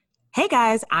Hey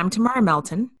guys, I'm Tamara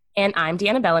Melton. And I'm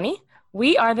Deanna Bellany.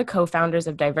 We are the co-founders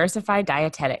of Diversify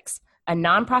Dietetics, a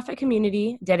nonprofit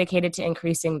community dedicated to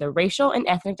increasing the racial and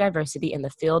ethnic diversity in the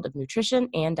field of nutrition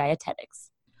and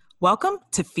dietetics. Welcome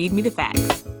to Feed Me the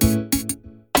Facts.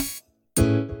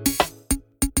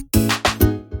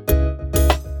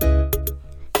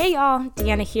 Hey y'all,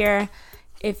 Deanna here.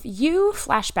 If you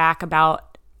flash back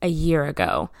about a year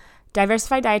ago,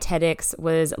 Diversify Dietetics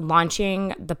was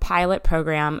launching the pilot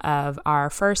program of our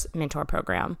first mentor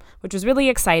program, which was really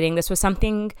exciting. This was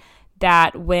something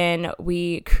that when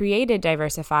we created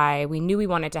Diversify, we knew we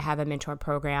wanted to have a mentor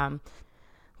program.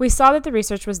 We saw that the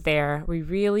research was there. We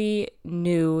really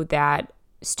knew that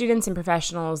students and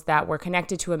professionals that were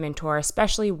connected to a mentor,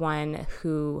 especially one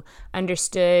who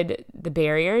understood the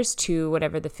barriers to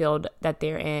whatever the field that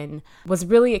they're in, was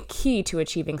really a key to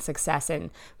achieving success and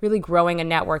really growing a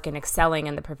network and excelling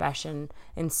in the profession.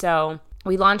 And so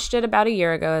we launched it about a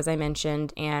year ago, as I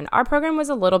mentioned, and our program was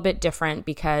a little bit different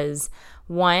because,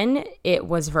 one, it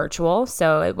was virtual,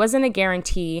 so it wasn't a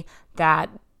guarantee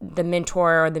that the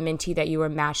mentor or the mentee that you were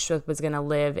matched with was going to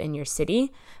live in your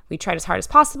city. We tried as hard as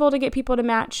possible to get people to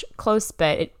match close,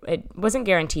 but it wasn't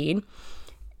guaranteed.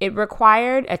 It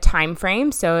required a time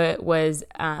frame, so it was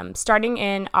starting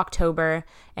in October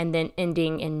and then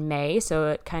ending in May. So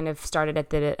it kind of started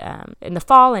at in the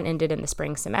fall and ended in the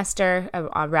spring semester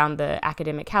around the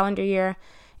academic calendar year.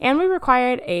 And we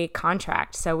required a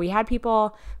contract. So we had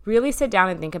people really sit down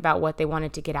and think about what they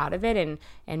wanted to get out of it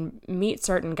and meet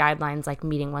certain guidelines, like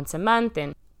meeting once a month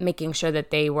and making sure that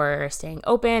they were staying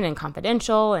open and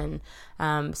confidential. And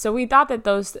so we thought that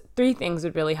those three things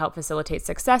would really help facilitate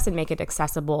success and make it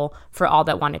accessible for all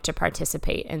that wanted to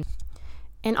participate.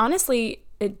 And honestly,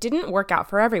 it didn't work out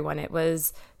for everyone. It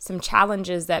was some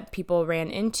challenges that people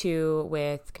ran into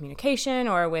with communication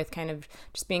or with kind of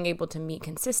just being able to meet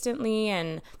consistently,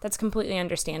 and that's completely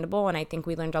understandable. And I think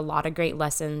we learned a lot of great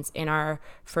lessons in our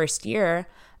first year.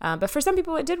 But for some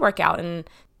people, it did work out. And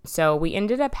so we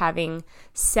ended up having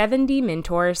 70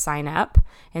 mentors sign up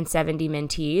and 70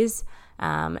 mentees.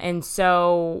 And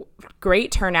so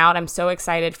great turnout. I'm so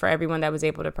excited for everyone that was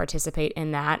able to participate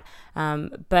in that.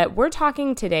 But we're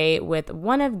talking today with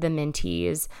one of the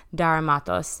mentees, Dara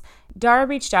Matos. Dara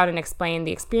reached out and explained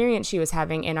the experience she was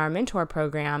having in our mentor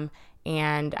program.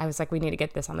 And I was like, we need to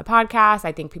get this on the podcast.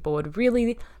 I think people would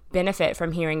really benefit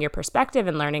from hearing your perspective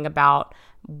and learning about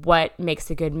what makes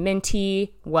a good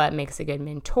mentee, what makes a good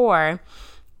mentor.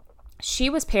 She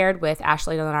was paired with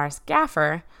Ashley Linares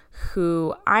Gaffer,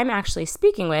 who I'm actually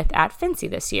speaking with at FNCE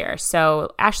this year.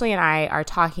 So Ashley and I are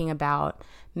talking about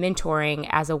mentoring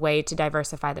as a way to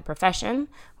diversify the profession.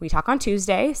 We talk on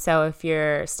Tuesday, so if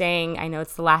you're staying, I know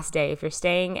it's the last day, if you're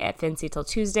staying at FNCE till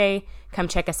Tuesday, come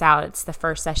check us out. It's the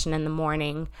first session in the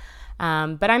morning.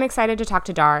 But I'm excited to talk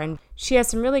to Dara, and she has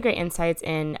some really great insights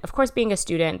in, of course, being a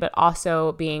student, but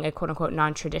also being a quote-unquote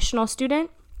non-traditional student.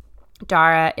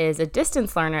 Dara is a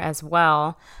distance learner as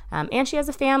well, and she has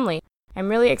a family. I'm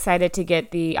really excited to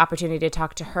get the opportunity to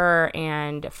talk to her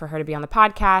and for her to be on the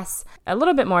podcast. A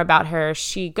little bit more about her.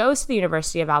 She goes to the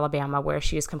University of Alabama, where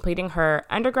she is completing her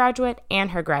undergraduate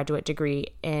and her graduate degree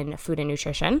in food and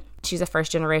nutrition. She's a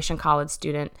first-generation college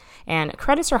student and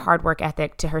credits her hard work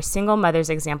ethic to her single mother's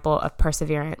example of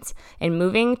perseverance in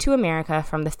moving to America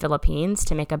from the Philippines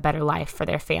to make a better life for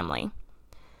their family.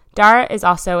 Dara is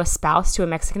also a spouse to a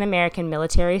Mexican-American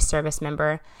military service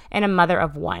member and a mother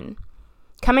of one.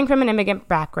 Coming from an immigrant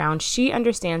background, she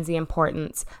understands the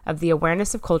importance of the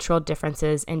awareness of cultural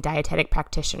differences in dietetic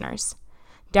practitioners.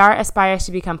 Dara aspires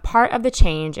to become part of the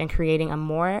change in creating a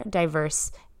more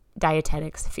diverse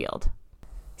dietetics field.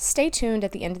 Stay tuned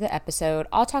at the end of the episode.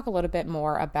 I'll talk a little bit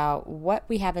more about what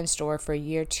we have in store for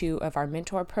year 2 of our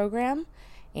mentor program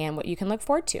and what you can look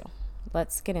forward to.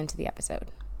 Let's get into the episode.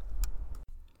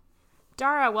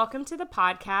 Dara, welcome to the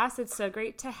podcast. It's so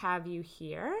great to have you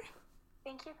here.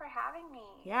 Thank you for having me.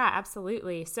 Yeah,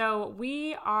 absolutely. So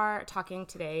we are talking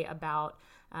today about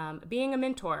being a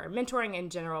mentor, mentoring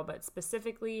in general, but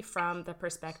specifically from the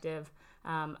perspective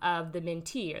of the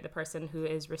mentee or the person who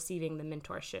is receiving the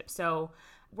mentorship. So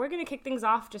we're going to kick things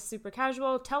off just super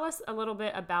casual. Tell us a little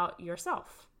bit about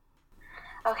yourself.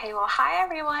 Okay, well, hi,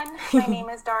 everyone. My name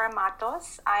is Dara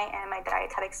Matos. I am a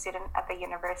dietetics student at the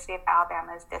University of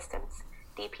Alabama's Distance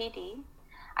DPD.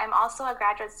 I'm also a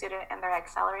graduate student in their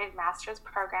Accelerated Master's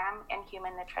Program in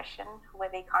Human Nutrition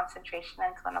with a concentration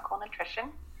in clinical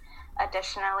nutrition.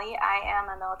 Additionally, I am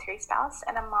a military spouse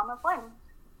and a mom of one.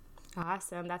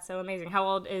 Awesome. That's so amazing. How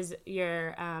old is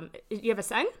your, you have a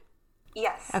son?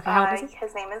 Yes. Okay, how old is he?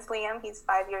 His name is Liam. He's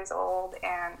 5 years old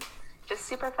and just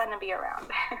super fun to be around.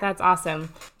 That's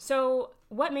awesome. So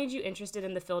what made you interested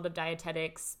in the field of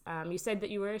dietetics? You said that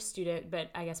you were a student,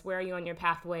 but I guess where are you on your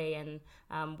pathway, and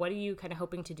what are you kind of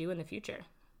hoping to do in the future?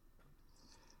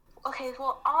 Okay,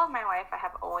 well, all of my life I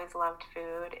have always loved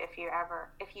food. If you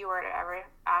were to ever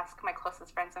ask my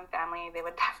closest friends and family, they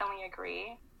would definitely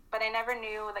agree. But I never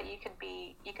knew that you could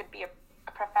be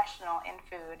a professional in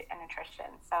food and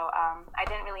nutrition. So I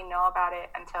didn't really know about it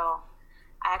until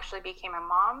I actually became a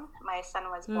mom. My son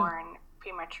was born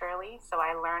prematurely, so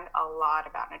I learned a lot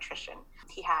about nutrition.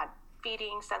 He had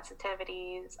feeding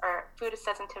sensitivities or food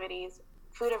sensitivities,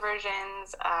 food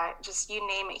aversions, just you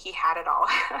name it, he had it all.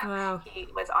 Wow. He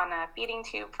was on a feeding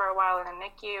tube for a while in a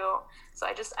NICU. So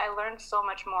I learned so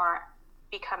much more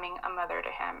becoming a mother to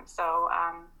him. So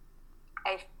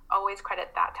I always credit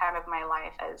that time of my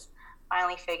life as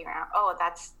finally figuring out, oh,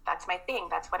 that's my thing.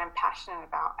 That's what I'm passionate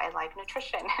about. I like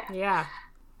nutrition. Yeah.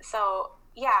 So,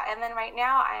 yeah. And then right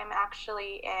now I'm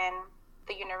actually in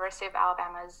the University of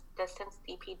Alabama's distance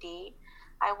DPD.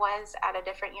 I was at a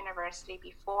different university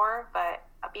before, but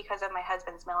because of my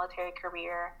husband's military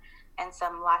career and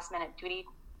some last minute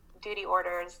duty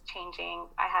orders changing,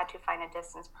 I had to find a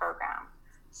distance program.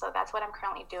 So that's what I'm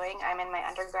currently doing. I'm in my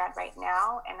undergrad right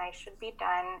now, and I should be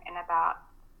done in about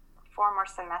 4 more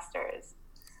semesters,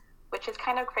 which is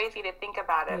kind of crazy to think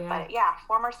about it. Yeah. But yeah,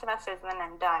 4 more semesters and then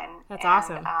I'm done. That's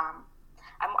awesome.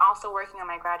 I'm also working on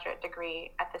my graduate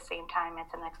degree at the same time.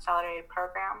 It's an accelerated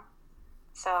program.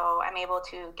 So I'm able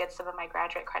to get some of my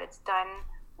graduate credits done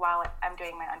while I'm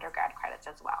doing my undergrad credits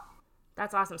as well.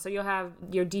 That's awesome. So you'll have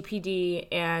your DPD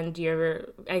and your,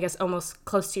 I guess, almost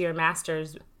close to your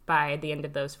master's by the end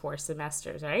of those 4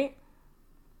 semesters, right?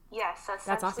 Yes. So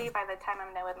essentially, by the time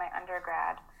I'm done with my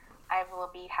undergrad, I will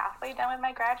be halfway done with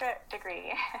my graduate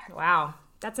degree. Wow.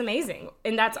 That's amazing.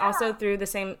 And that's also through the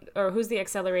same, or who's the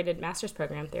accelerated master's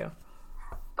program through?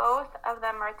 Both of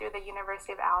them are through the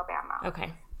University of Alabama.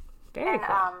 Okay. Very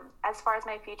cool. As far as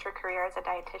my future career as a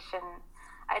dietitian,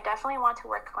 I definitely want to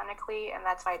work clinically, and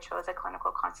that's why I chose a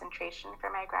clinical concentration for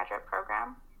my graduate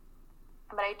program.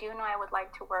 But I do know I would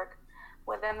like to work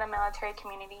within the military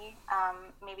community,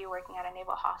 maybe working at a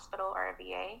naval hospital or a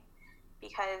VA,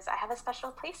 because I have a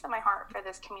special place in my heart for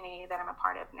this community that I'm a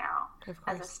part of now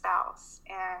as a spouse.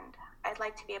 And I'd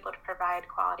like to be able to provide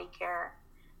quality care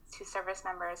to service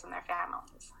members and their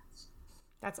families.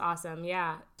 That's awesome.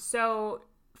 Yeah. So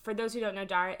for those who don't know,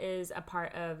 Dara is a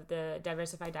part of the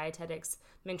Diversified Dietetics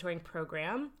mentoring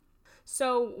program.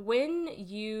 So when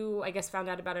you, I guess, found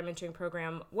out about our mentoring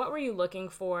program, what were you looking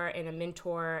for in a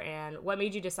mentor, and what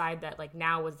made you decide that like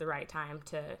now was the right time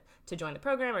to join the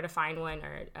program or to find one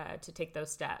or to take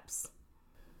those steps?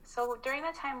 So during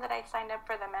the time that I signed up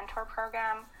for the mentor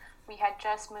program, we had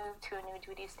just moved to a new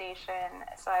duty station.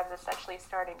 So I was essentially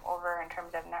starting over in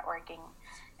terms of networking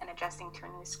and adjusting to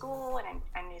a new school and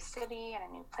a new city and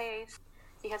a new place,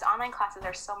 because online classes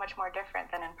are so much more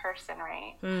different than in person,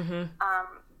 right? Mm-hmm.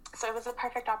 So it was a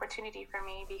perfect opportunity for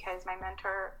me because my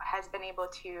mentor has been able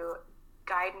to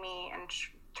guide me in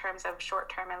terms of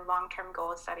short-term and long-term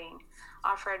goal setting,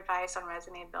 offer advice on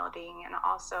resume building, and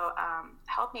also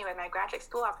help me with my graduate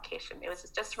school application. It was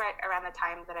just right around the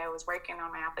time that I was working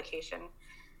on my application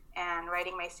and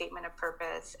writing my statement of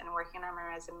purpose and working on my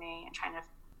resume and trying to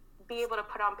be able to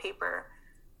put on paper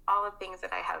all the things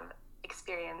that I have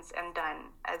experienced and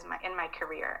done in my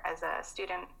career as a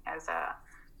student, as a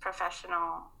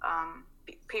professional,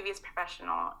 previous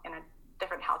professional in a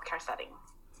different healthcare setting.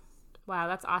 Wow,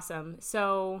 that's awesome.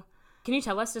 So can you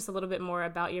tell us just a little bit more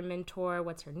about your mentor?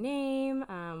 What's her name?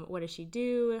 What does she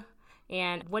do?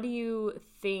 And what do you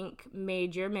think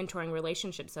made your mentoring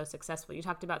relationship so successful? You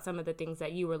talked about some of the things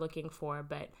that you were looking for,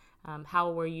 but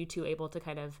how were you two able to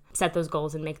kind of set those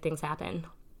goals and make things happen?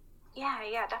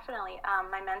 Yeah, definitely.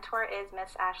 My mentor is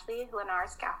Miss Ashley Lennar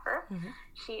Scaffer. Mm-hmm.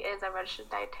 She is a registered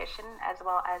dietitian as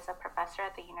well as a professor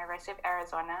at the University of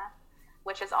Arizona,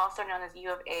 which is also known as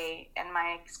U of A, and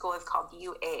my school is called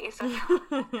UA. So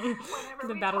whenever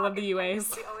the battle of the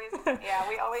UAs.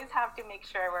 We always have to make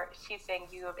sure she's saying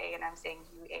U of A and I'm saying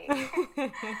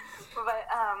UA. But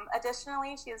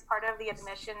additionally, she is part of the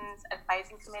admissions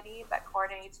advising committee that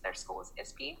coordinates their school's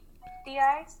ISP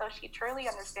DI. So she truly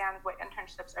understands what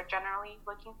internships are generally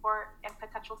looking for in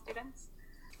potential students.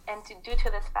 And due to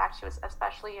this fact, she was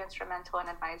especially instrumental in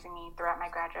advising me throughout my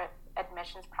graduate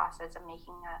admissions process of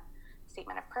making a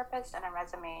statement of purpose and a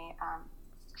resume.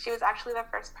 She was actually the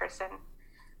first person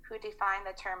who defined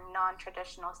the term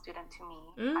non-traditional student to me.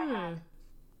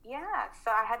 So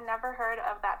I had never heard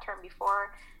of that term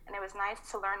before, and it was nice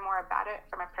to learn more about it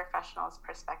from a professional's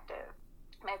perspective.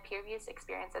 My previous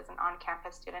experience as an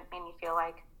on-campus student made me feel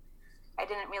like I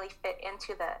didn't really fit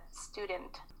into the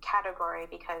student category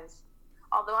because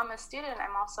although I'm a student,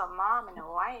 I'm also a mom and a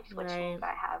wife, which Right. means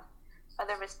I have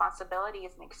other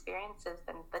responsibilities and experiences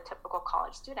than the typical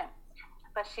college student.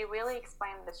 But she really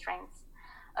explained the strengths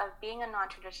of being a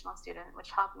non-traditional student,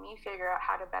 which helped me figure out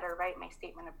how to better write my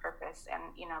statement of purpose and,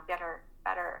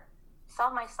 better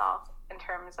sell myself in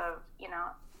terms of,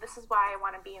 this is why I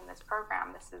want to be in this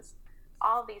program.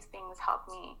 All these things help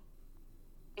me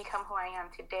become who I am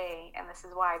today, and this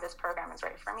is why this program is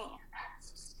right for me.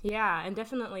 Yeah, and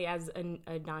definitely as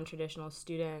a non-traditional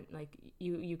student, like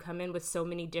you come in with so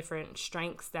many different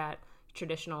strengths that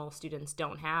traditional students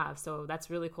don't have. So that's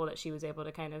really cool that she was able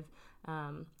to kind of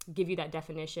give you that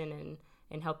definition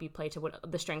and help you play to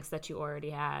what the strengths that you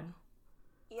already had.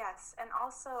 Yes, and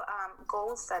also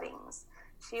goal settings.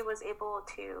 She was able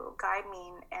to guide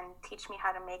me and teach me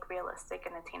how to make realistic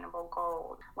and attainable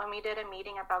goals. When we did a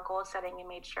meeting about goal setting, we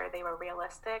made sure they were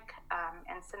realistic.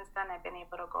 And since then, I've been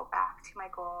able to go back to my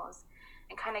goals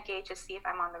and kind of gauge to see if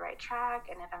I'm on the right track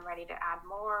and if I'm ready to add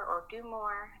more or do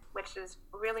more, which is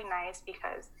really nice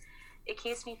because it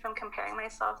keeps me from comparing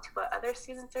myself to what other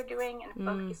students are doing and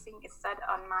focusing instead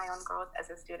on my own growth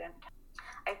as a student.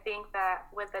 I think that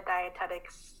with the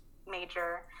dietetics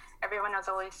major, everyone was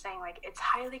always saying like it's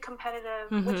highly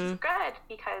competitive, which is good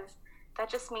because that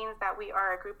just means that we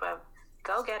are a group of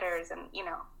go-getters and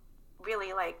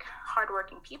really like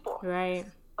hardworking people. Right.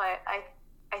 But I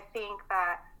think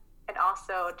that it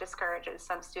also discourages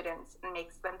some students and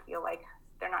makes them feel like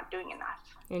they're not doing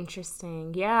enough.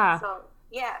 Interesting. Yeah. So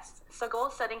yes, so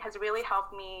goal setting has really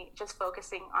helped me just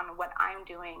focusing on what I'm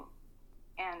doing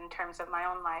in terms of my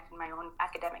own life and my own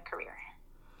academic career.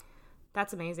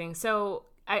 That's amazing. So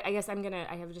I guess I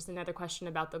have just another question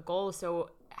about the goals. So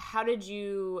how did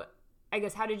you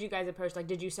guys approach, like,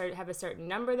 did you have a certain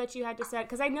number that you had to set?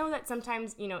 Because I know that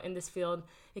sometimes, in this field,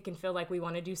 it can feel like we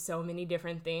want to do so many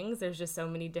different things. There's just so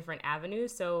many different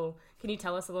avenues. So can you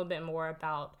tell us a little bit more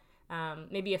about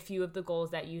maybe a few of the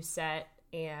goals that you set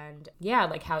and,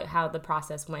 like how the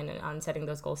process went on setting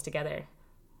those goals together?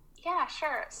 Yeah,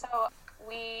 sure. So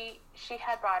she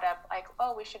had brought up like,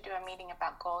 oh, we should do a meeting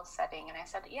about goal setting. And I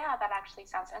said, yeah, that actually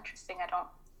sounds interesting. I don't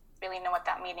really know what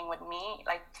that meeting would mean.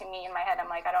 Like, to me in my head, I'm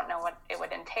like, I don't know what it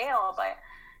would entail, but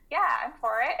yeah, I'm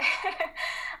for it.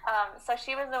 So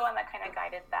she was the one that kind of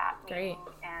guided that meeting.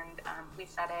 Great. And we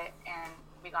set it and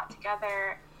we got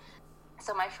together.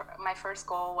 So my first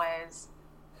goal was,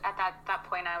 at that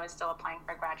point, I was still applying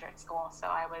for graduate school. So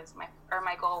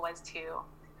my goal was to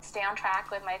stay on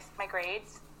track with my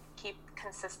grades, keep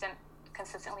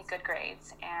consistently good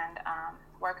grades, and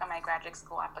work on my graduate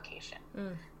school application.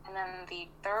 And then the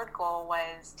third goal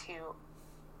was to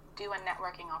do a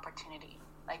networking opportunity,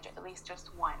 like at least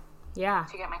just one, to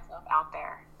get myself out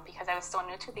there because I was still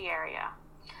new to the area.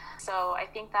 So I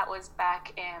think that was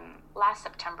back in last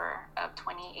September of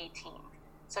 2018.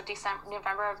 So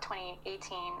November of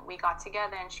 2018, we got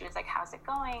together and she was like, how's it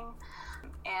going?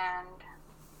 And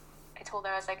I told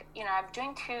her, I was like,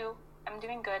 I'm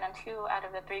doing good on 2 out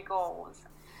of the 3 goals.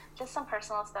 Just some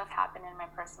personal stuff happened in my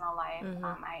personal life.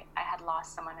 I had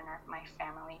lost someone in my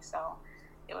family, so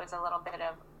it was a little bit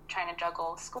of trying to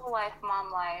juggle school life,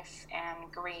 mom life,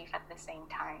 and grief at the same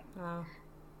time. Wow.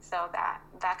 So that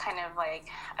kind of like,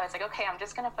 I was like, okay, I'm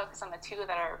just going to focus on the 2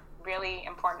 that are really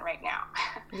important right now.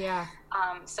 Yeah.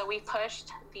 So we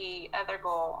pushed the other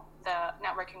goal, the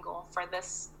networking goal, for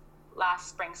this last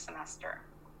spring semester.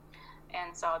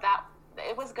 And so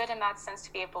it was good in that sense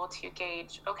to be able to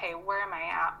gauge, okay, where am I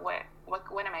at?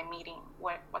 What am I meeting?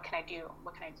 What can I do?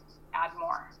 What can I add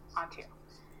more onto?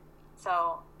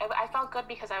 So I felt good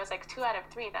because I was like 2 out of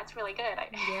 3. That's really good.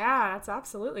 Yeah, that's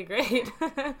absolutely great.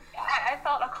 I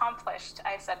felt accomplished.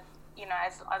 I said,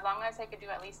 as long as I could do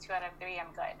at least 2 out of 3,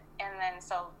 I'm good. And then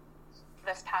so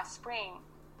this past spring,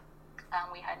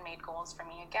 we had made goals for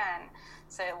me again.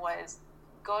 So it was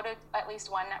go to at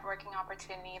least one networking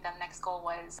opportunity. The next goal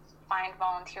was find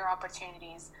volunteer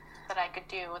opportunities that I could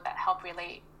do that help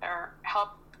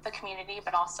the community,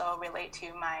 but also relate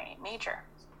to my major.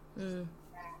 And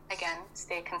again,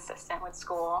 stay consistent with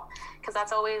school, because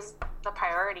that's always the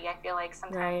priority. I feel like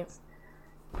sometimes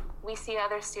we see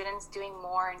other students doing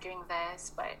more and doing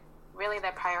this, but really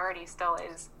the priority still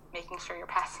is making sure you're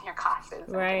passing your classes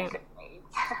and getting good grades.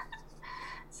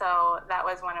 So that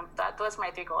was those were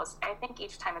my 3 goals. I think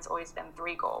each time it's always been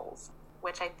 3 goals,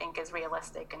 which I think is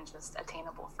realistic and just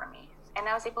attainable for me. And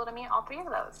I was able to meet all 3 of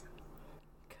those.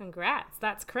 Congrats.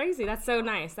 That's crazy. That's so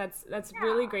nice. That's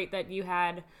really great that you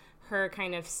had her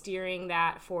kind of steering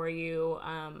that for you,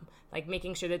 like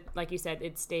making sure that, like you said,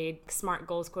 it stayed SMART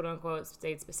goals, quote unquote,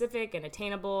 stayed specific and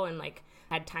attainable, and like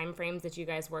had time frames that you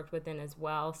guys worked within as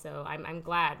well. So I'm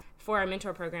glad. For our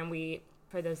mentor program, we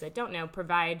for those that don't know,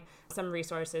 provide some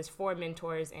resources for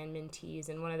mentors and mentees.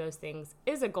 And one of those things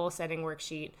is a goal-setting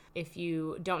worksheet. If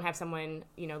you don't have someone,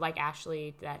 like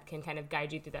Ashley that can kind of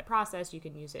guide you through that process, you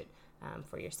can use it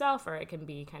for yourself, or it can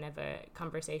be kind of a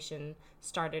conversation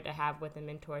starter to have with a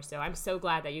mentor. So I'm so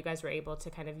glad that you guys were able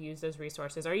to kind of use those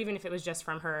resources, or even if it was just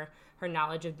from her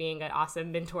knowledge of being an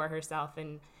awesome mentor herself,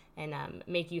 and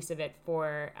make use of it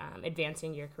for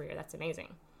advancing your career. That's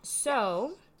amazing.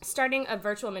 So starting a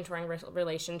virtual mentoring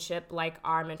relationship like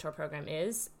our mentor program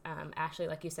is, Ashley,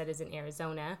 like you said, is in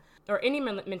Arizona, or any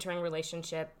mentoring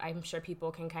relationship, I'm sure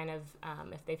people can kind of,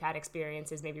 if they've had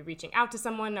experiences, maybe reaching out to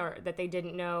someone or that they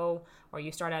didn't know, or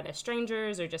you start out as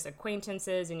strangers or just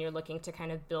acquaintances and you're looking to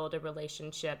kind of build a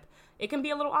relationship. It can be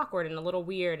a little awkward and a little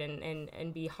weird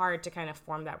and be hard to kind of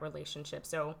form that relationship.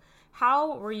 So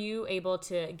how were you able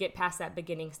to get past that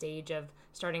beginning stage of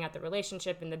starting out the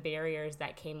relationship and the barriers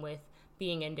that came with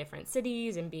being in different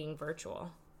cities and being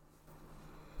virtual?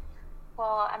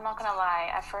 Well, I'm not going to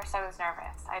lie. At first, I was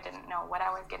nervous. I didn't know what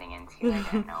I was getting into. I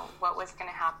didn't know what was going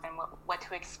to happen, what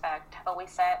to expect. But we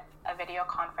set a video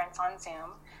conference on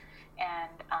Zoom.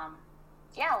 And,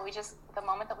 the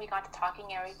moment that we got to talking,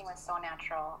 everything was so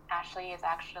natural. Ashley is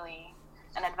actually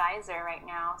an advisor right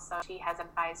now. So she has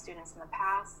advised students in the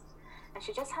past. And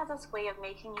she just has this way of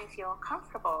making you feel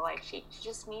comfortable. Like she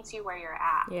just meets you where you're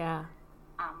at. Yeah.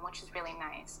 Which is really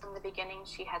nice. From the beginning,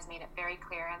 she has made it very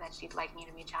clear that she'd like me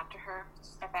to reach out to her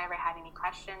if I ever had any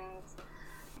questions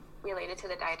related to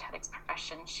the dietetics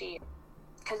profession.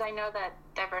 Because I know that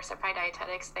Diversify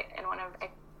Dietetics, I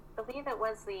believe it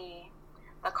was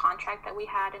the contract that we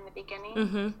had in the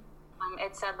beginning,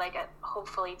 it said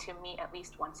hopefully to meet at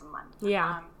least once a month.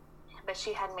 Yeah. But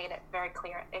she had made it very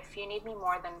clear, if you need me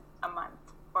more than a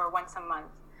month or once a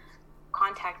month,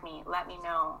 contact me, let me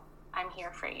know, I'm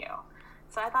here for you.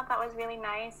 So I thought that was really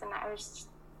nice, and I was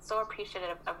so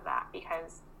appreciative of that,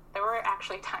 because there were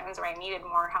actually times where I needed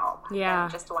more help than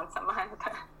just once a month.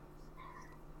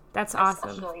 That's awesome.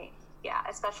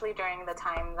 Especially during the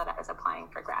time that I was applying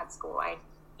for grad school.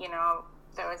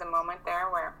 There was a moment there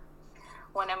where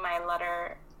one of my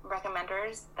letter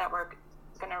recommenders that were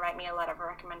going to write me a letter of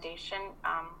recommendation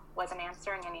wasn't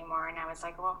answering anymore, and I was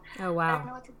like, well, oh, wow. I don't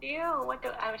know what to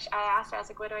do. I asked her, I was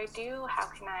like, what do I do? How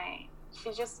can I?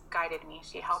 She just guided me.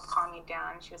 She helped calm me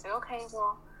down. She was like, okay,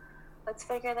 well, let's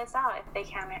figure this out. If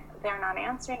they're not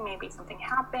answering, maybe something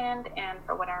happened, and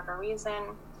for whatever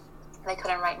reason, they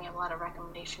couldn't write me a letter of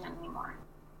recommendation anymore.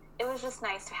 It was just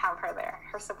nice to have her there,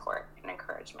 her support and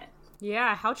encouragement.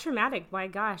 Yeah, how traumatic. My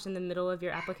gosh, in the middle of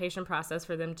your application process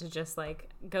for them to just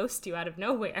ghost you out of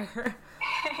nowhere.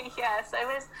 Yes,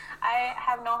 I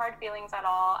have no hard feelings at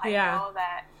all. I know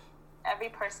that every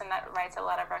person that writes a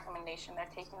letter of recommendation, they're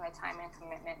taking the time and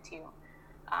commitment to,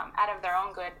 out of their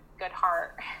own good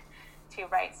heart, to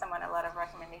write someone a letter of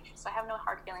recommendation. So I have no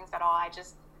hard feelings at all.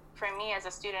 For me as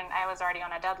a student, I was already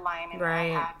on a deadline, and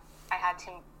right. I had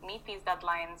to meet these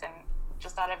deadlines, and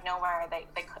just out of nowhere,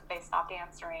 they stopped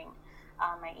answering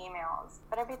my emails.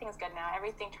 But everything's good now.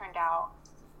 Everything turned out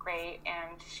great,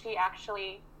 and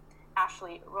Ashley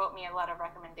wrote me a letter of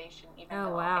recommendation, even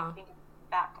though wow. I think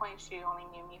at that point she only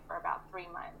knew me for about 3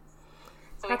 months.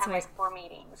 So That's we had nice. 4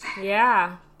 meetings.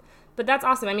 Yeah. But that's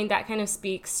awesome. I mean, that kind of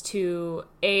speaks to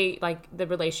the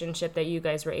relationship that you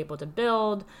guys were able to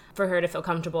build, for her to feel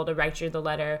comfortable to write you the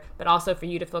letter, but also for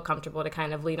you to feel comfortable to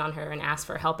kind of lean on her and ask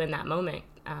for help in that moment.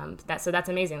 So that's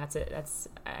amazing.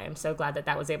 I'm so glad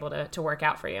that was able to work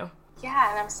out for you.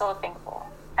 Yeah, and I'm so thankful.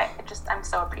 I'm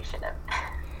so appreciative.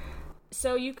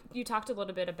 So you talked a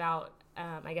little bit about,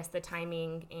 I guess, the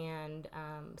timing and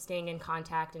staying in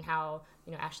contact, and how,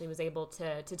 Ashley was able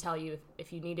to tell you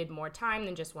if you needed more time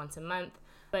than just once a month.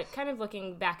 But kind of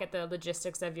looking back at the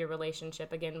logistics of your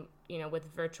relationship, again, with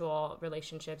virtual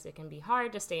relationships, it can be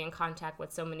hard to stay in contact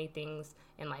with so many things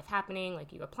in life happening,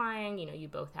 like you applying, you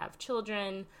both have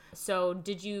children. So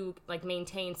did you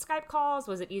maintain Skype calls?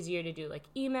 Was it easier to do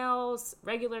emails,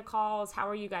 regular calls?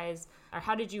 How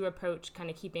did you approach kind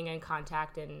of keeping in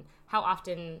contact, and how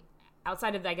often,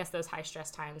 outside of, I guess, those high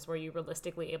stress times, were you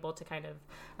realistically able to kind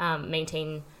of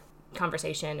maintain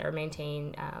conversation or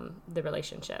maintain the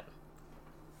relationship?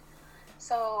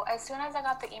 So as soon as I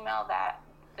got the email that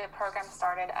the program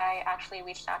started, I actually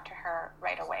reached out to her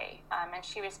right away, and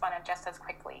she responded just as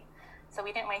quickly. So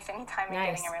we didn't waste any time in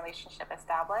getting a relationship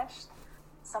established.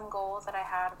 Some goals that I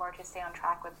had were to stay on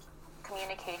track with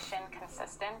communication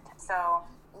consistent. So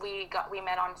we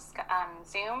met on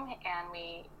Zoom, and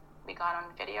we got on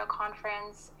video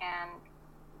conference, and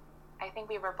I think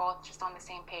we were both just on the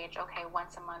same page. Okay,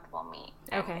 once a month we'll meet.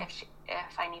 Okay.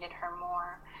 If I needed her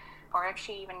more, or if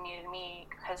she even needed me,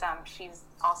 because she's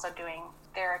also doing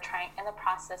they're in the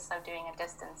process of doing a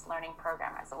distance learning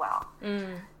program as well.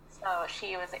 So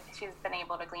she's been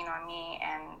able to lean on me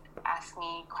and ask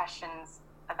me questions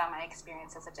about my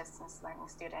experience as a distance learning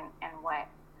student and what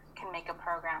can make a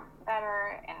program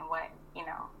better and what,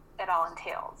 it all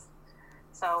entails.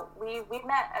 So we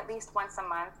met at least once a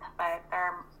month, but there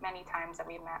are many times that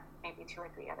we met maybe 2 or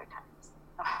 3 other times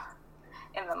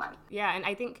in the month. Yeah, and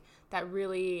I think that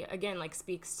really, again, like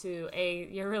speaks to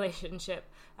your relationship,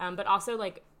 but also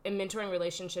like in mentoring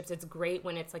relationships, it's great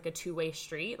when it's like a two-way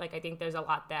street. Like I think there's a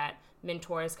lot that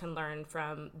mentors can learn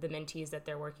from the mentees that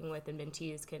they're working with, and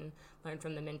mentees can learn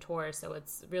from the mentors. So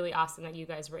it's really awesome that you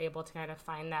guys were able to kind of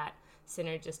find that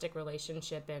synergistic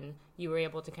relationship, and you were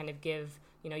able to kind of give,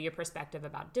 your perspective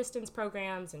about distance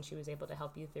programs, and she was able to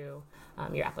help you through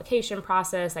your application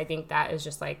process. I think that is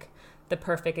just like the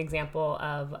perfect example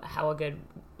of how a good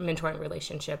mentoring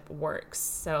relationship works.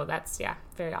 So that's,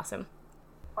 very awesome.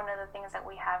 One of the things that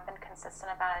we have been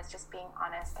consistent about is just being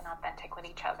honest and authentic with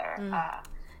each other.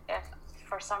 If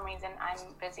for some reason I'm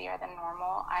busier than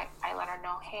normal, I let her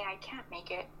know, hey, I can't make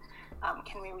it.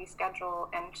 Can we reschedule?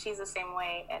 And she's the same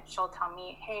way, and she'll tell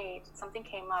me, hey, something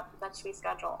came up, let's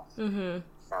reschedule.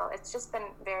 So it's just been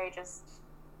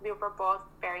we were both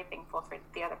very thankful for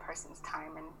the other person's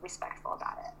time and respectful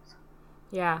about it.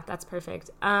 Yeah, that's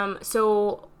perfect.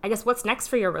 So I guess what's next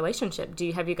for your relationship?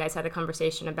 Have you guys had a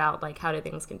conversation about like how do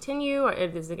things continue, or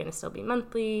is it going to still be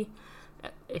monthly?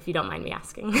 If you don't mind me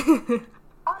asking.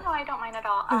 Oh no, I don't mind at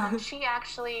all. She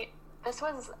actually, this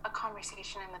was a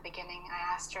conversation in the beginning.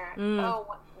 I asked her,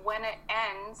 when it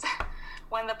ends,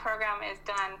 when the program is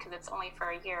done, because it's only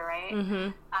for a year,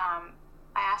 right?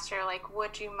 I asked her, like,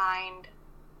 would you mind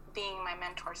being my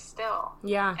mentor still?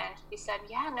 Yeah. And she said,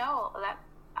 yeah, no,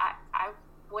 I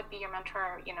would be your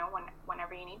mentor,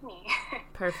 whenever you need me.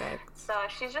 Perfect. So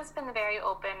she's just been very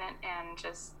open and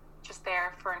just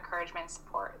there for encouragement and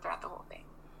support throughout the whole thing.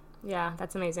 Yeah,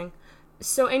 that's amazing.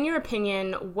 So in your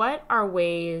opinion, what are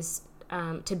ways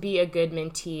to be a good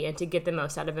mentee and to get the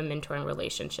most out of a mentoring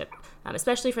relationship,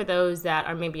 especially for those that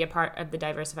are maybe a part of the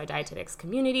Diversified Dietetics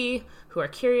community, who are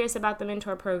curious about the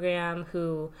mentor program,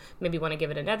 who maybe want to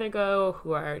give it another go,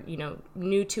 who are,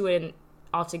 new to it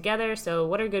altogether? So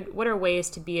what are ways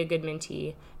to be a good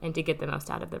mentee and to get the most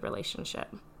out of the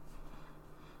relationship?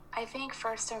 I think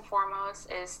first and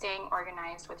foremost is staying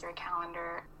organized with your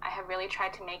calendar. I have really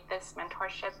tried to make this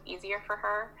mentorship easier for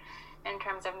her in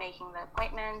terms of making the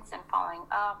appointments and following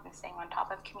up and staying on top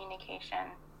of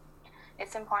communication.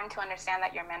 It's important to understand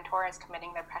that your mentor is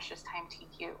committing their precious time to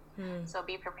you. So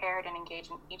be prepared and engage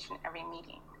in each and every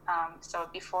meeting. So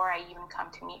before I even come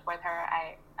to meet with her,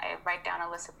 I write down a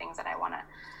list of things that I want to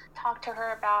talk to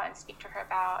her about and speak to her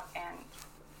about, and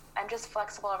I'm just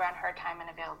flexible around her time and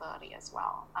availability as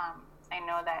well. I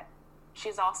know that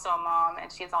she's also a mom,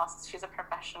 and she's a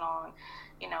professional, and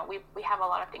we have a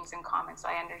lot of things in common, so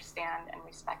I understand and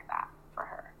respect that for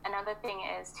her. Another thing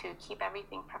is to keep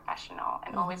everything professional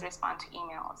and always respond to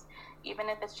emails, even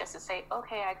if it's just to say,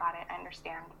 okay, I got it, I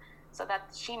understand, so that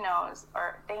she knows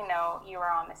or they know you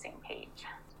are on the same page.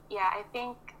 Yeah, I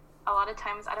think a lot of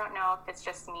times, I don't know if it's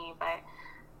just me, but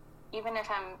even if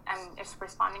I'm just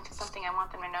responding to something, I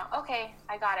want them to know, okay,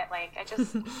 I got it. Like,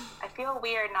 I feel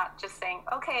weird not just saying,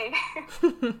 okay,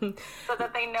 so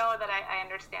that they know that I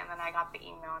understand that I got the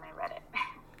email and I read it.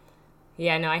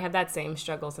 Yeah, no, I have that same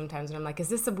struggle sometimes, and I'm like, is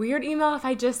this a weird email if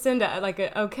I just send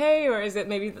a okay, or is it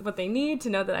maybe what they need to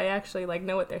know that I actually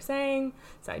know what they're saying?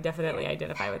 So I definitely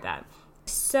identify with that.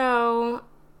 So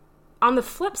on the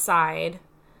flip side,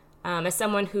 as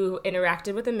someone who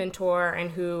interacted with a mentor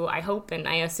and who I hope and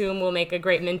I assume will make a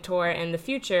great mentor in the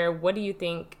future, what do you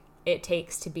think it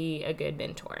takes to be a good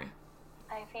mentor?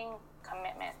 I think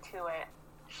commitment to it.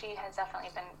 She has definitely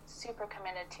been super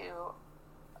committed to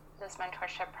this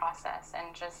mentorship process,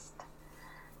 and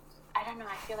I don't know,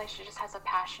 I feel like she just has a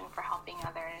passion for helping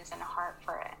others and a heart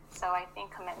for it. So I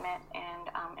think commitment and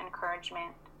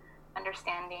encouragement,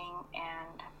 understanding,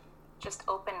 and just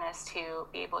openness to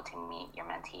be able to meet your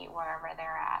mentee wherever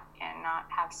they're at and not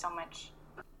have so much,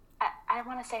 I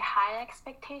want to say high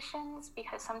expectations,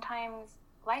 because sometimes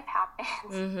life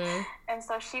happens. And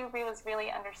so she was really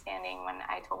understanding when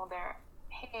I told her,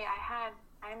 hey,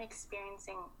 I'm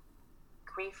experiencing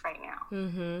grief right now.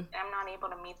 And I'm not able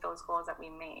to meet those goals that we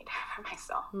made for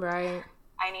myself. Right.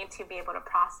 I need to be able to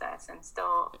process and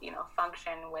still,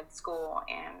 function with school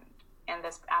and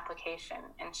this application.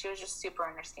 And she was just super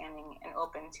understanding and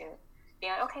open to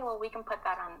being like, okay, well, we can put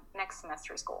that on next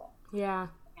semester's goal. Yeah.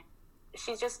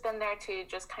 She's just been there to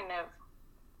just kind of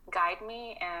guide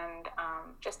me and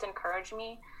just encourage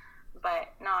me,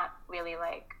 but not really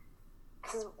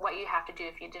this is what you have to do.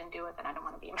 If you didn't do it, then I don't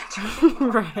want to be a mentor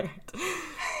anymore. Right.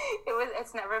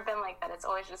 It's never been like that. It's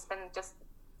always just been just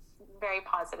very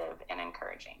positive and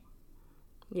encouraging.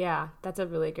 Yeah, that's a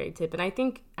really great tip. And I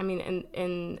think, I mean,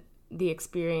 in the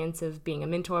experience of being a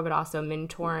mentor, but also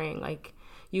mentoring, like,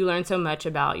 you learn so much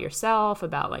about yourself,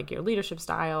 about like your leadership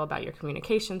style, about your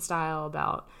communication style,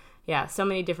 about, so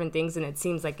many different things. And it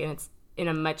seems like it's in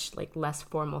a much like less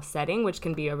formal setting, which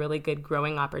can be a really good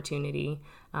growing opportunity.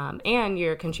 And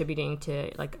you're contributing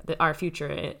to like our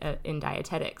future in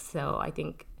dietetics. So I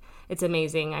think it's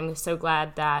amazing. I'm so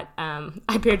glad that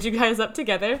I paired you guys up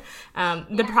together.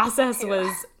 The process was,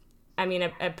 I mean,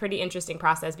 a pretty interesting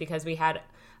process because we had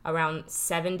around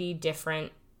 70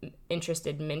 different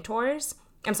interested mentees,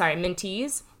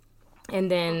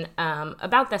 and then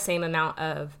about the same amount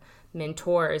of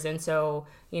mentors. And so,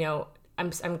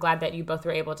 I'm glad that you both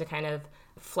were able to kind of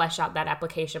flesh out that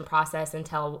application process and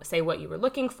say what you were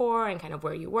looking for and kind of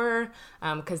where you were.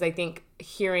 Because I think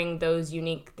hearing those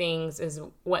unique things is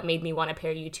what made me want to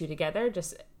pair you two together.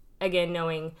 Just again,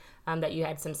 knowing that you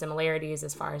had some similarities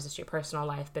as far as just your personal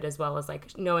life, but as well as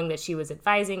like knowing that she was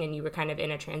advising and you were kind of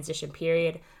in a transition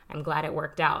period. I'm glad it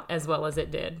worked out as well as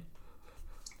it did.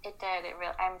 It did. It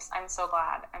really. I'm so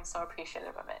glad. I'm so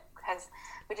appreciative of it because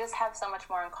we just have so much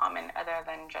more in common other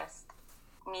than just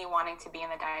me wanting to be in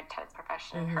the dietetics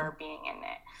profession and her being in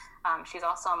it. She's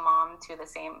also a mom to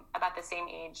about the same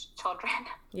age children.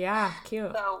 Yeah,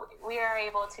 cute. So we are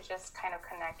able to just kind of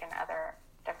connect in other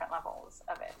different levels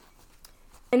of it.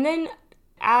 And then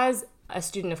as a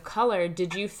student of color,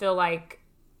 did you feel like,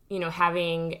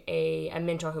 having a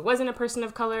mentor who wasn't a person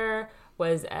of color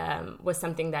was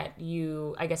something that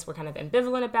you, I guess, were kind of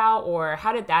ambivalent about, or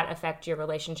how did that affect your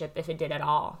relationship, if it did at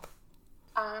all?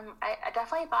 I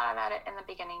definitely thought about it in the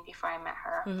beginning before I met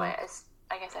her, but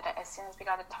like I said, as soon as we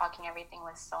got to talking, everything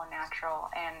was so natural,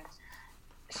 and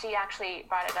she actually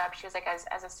brought it up. She was like,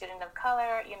 as a student of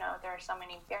color, there are so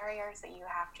many barriers that you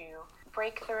have to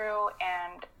break through,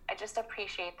 and I just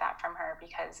appreciate that from her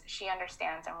because she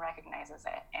understands and recognizes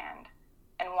it and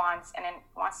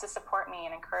wants to support me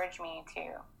and encourage me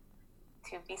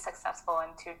to be successful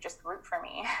and to just root for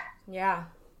me. Yeah.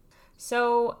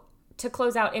 So to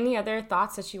close out, any other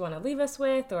thoughts that you want to leave us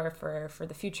with, or for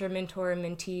the future mentor and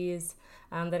mentees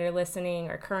that are listening,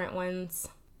 or current ones?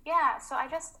 Yeah, so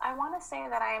I want to say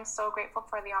that I am so grateful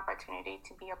for the opportunity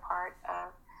to be a part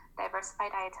of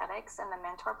Diversified Dietetics and the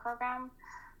mentor program.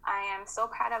 I am so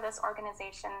proud of this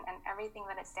organization and everything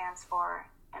that it stands for.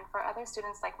 And for other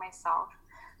students like myself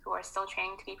who are still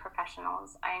training to be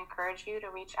professionals, I encourage you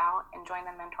to reach out and join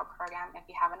the mentor program if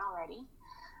you haven't already.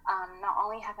 Not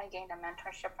only have I gained a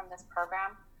mentorship from this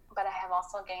program, but I have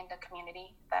also gained a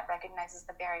community that recognizes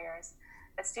the barriers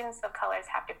that students of colors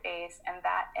have to face, and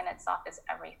that in itself is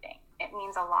everything. It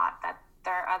means a lot that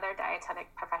there are other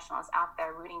dietetic professionals out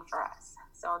there rooting for us.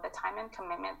 So the time and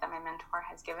commitment that my mentor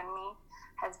has given me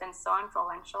has been so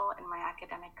influential in my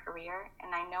academic career,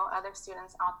 and I know other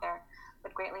students out there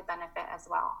would greatly benefit as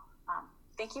well.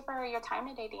 Thank you for your time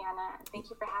today, Deanna. Thank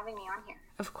you for having me on here.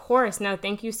 Of course. No,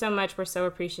 thank you so much. We're so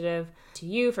appreciative to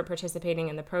you for participating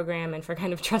in the program and for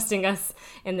kind of trusting us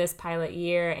in this pilot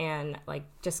year, and like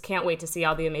just can't wait to see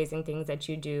all the amazing things that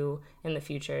you do in the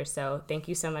future. So thank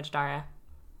you so much, Dara.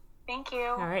 Thank you.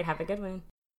 All right. Have a good one.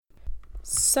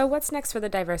 So what's next for the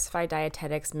Diversified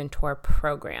Dietetics Mentor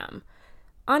Program?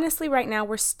 Honestly, right now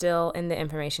we're still in the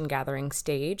information gathering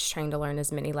stage, trying to learn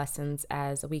as many lessons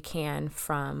as we can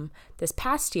from this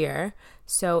past year.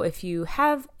 So if you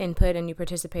have input and you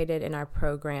participated in our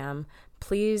program,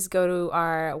 please go to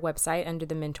our website under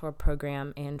the Mentor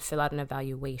Program and fill out an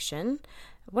evaluation.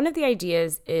 One of the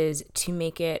ideas is to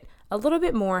make it a little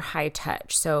bit more high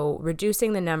touch, so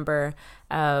reducing the number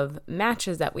of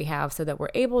matches that we have so that we're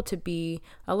able to be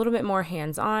a little bit more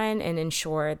hands-on and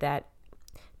ensure that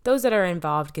those that are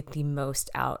involved get the most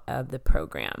out of the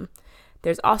program.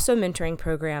 There's also mentoring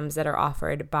programs that are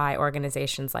offered by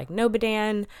organizations like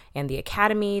Nobadan and the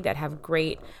Academy that have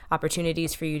great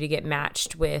opportunities for you to get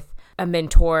matched with a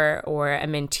mentor or a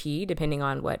mentee, depending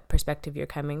on what perspective you're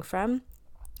coming from.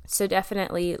 So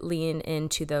definitely lean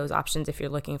into those options if you're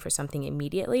looking for something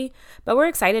immediately. But we're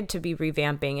excited to be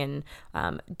revamping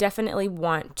and definitely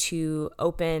want to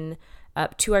open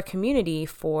up to our community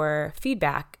for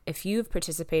feedback. If you've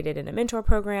participated in a mentor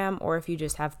program or if you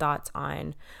just have thoughts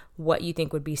on what you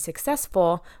think would be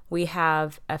successful, we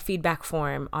have a feedback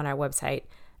form on our website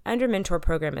under mentor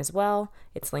program as well.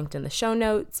 It's linked in the show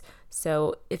notes.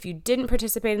 So if you didn't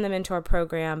participate in the mentor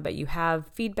program, but you have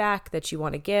feedback that you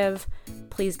want to give,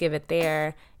 please give it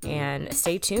there and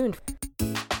stay tuned.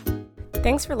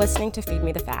 Thanks for listening to Feed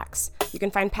Me the Facts. You can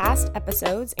find past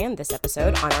episodes and this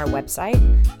episode on our website,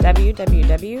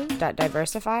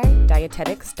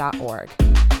 www.diversifydietetics.org,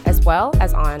 as well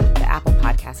as on the Apple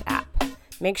Podcast app.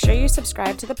 Make sure you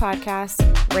subscribe to the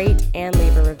podcast, rate, and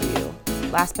leave a review.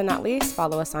 Last but not least,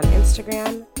 follow us on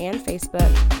Instagram and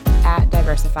Facebook at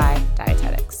Diversify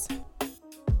Dietetics.